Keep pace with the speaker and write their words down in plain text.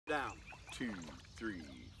down. 2, 3,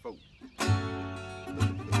 4.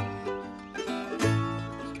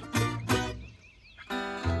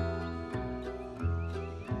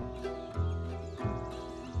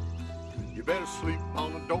 You better sleep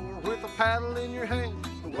on the door with a paddle in your hand.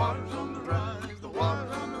 The water's on the rise, the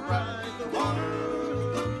water's on the rise, the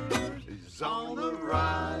water is on the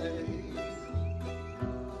rise.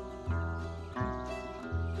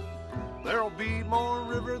 There'll be more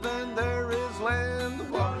river than there is land. The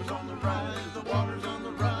water's on the rise, the water's on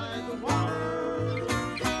the rise, the water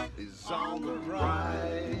is on the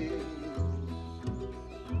rise.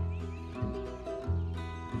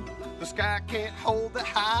 The sky can't hold the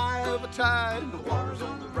high of a tide. The water's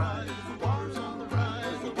on the rise, the water's on the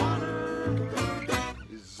rise, the water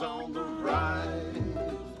is on the rise.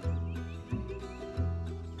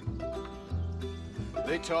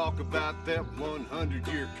 They talk about that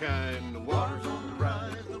 100-year kind. The water's on the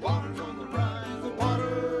rise, the water's on the rise, the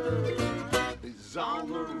water is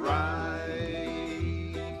on the rise.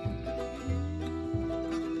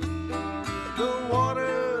 The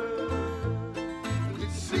water,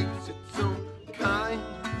 it seeks its own kind.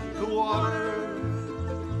 The water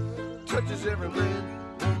touches every man,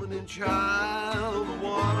 woman, and child. The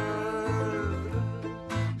water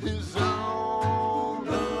is on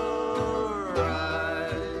the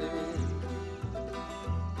rise.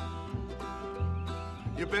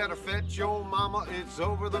 You better fetch your mama, it's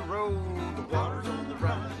over the road. The water's on the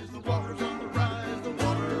rise, the water's on the rise, the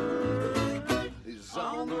water is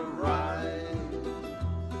on the rise.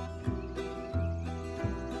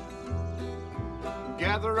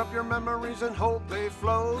 Gather up your memories and hope they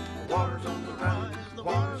float. The water's on the rise, the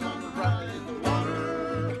water's on the rise, the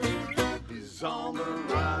water is on the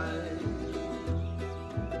rise.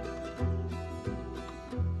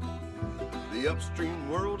 The upstream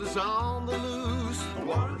world is on the loose. The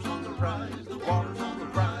water's on the rise, the water's on the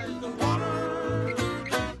rise, the water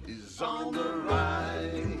is on the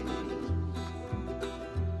rise.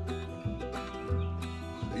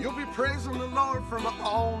 You'll be praising the Lord from up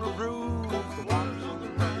on the roof. The water's on the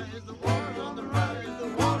rise, the water's on the rise, the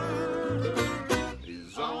water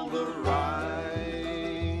is on the rise.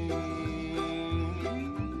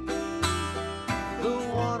 The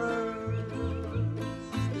water,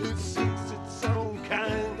 it seeks its own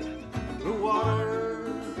kind. The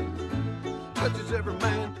water touches every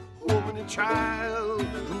man, woman, and child.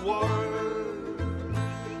 The water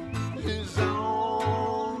is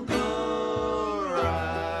on the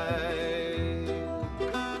rise.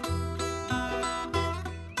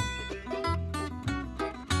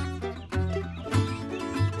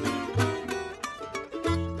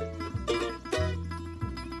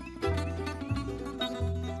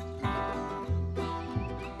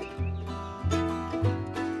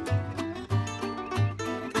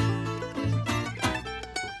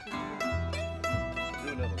 Do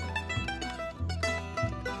another one.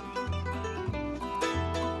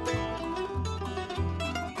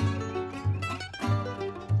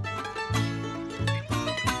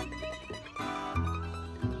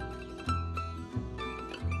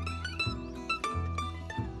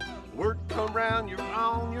 Work around, you're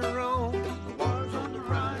on your own. The water's on the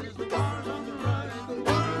rise, the water's on the rise, the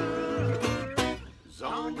water is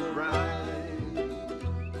on the rise.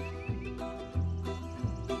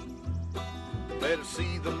 Better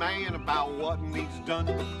see the man about what needs done.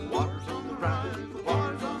 The water's on the rise, the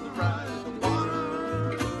water's on the rise, the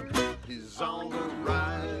water is on the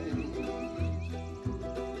rise.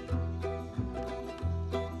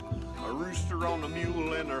 A rooster on a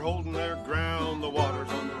mule and they're holding their ground. The water's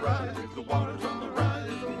on the rise, the water's on the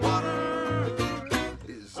rise, the water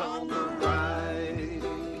is on the rise.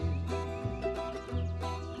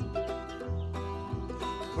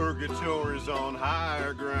 Purgatory's on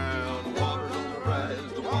higher ground.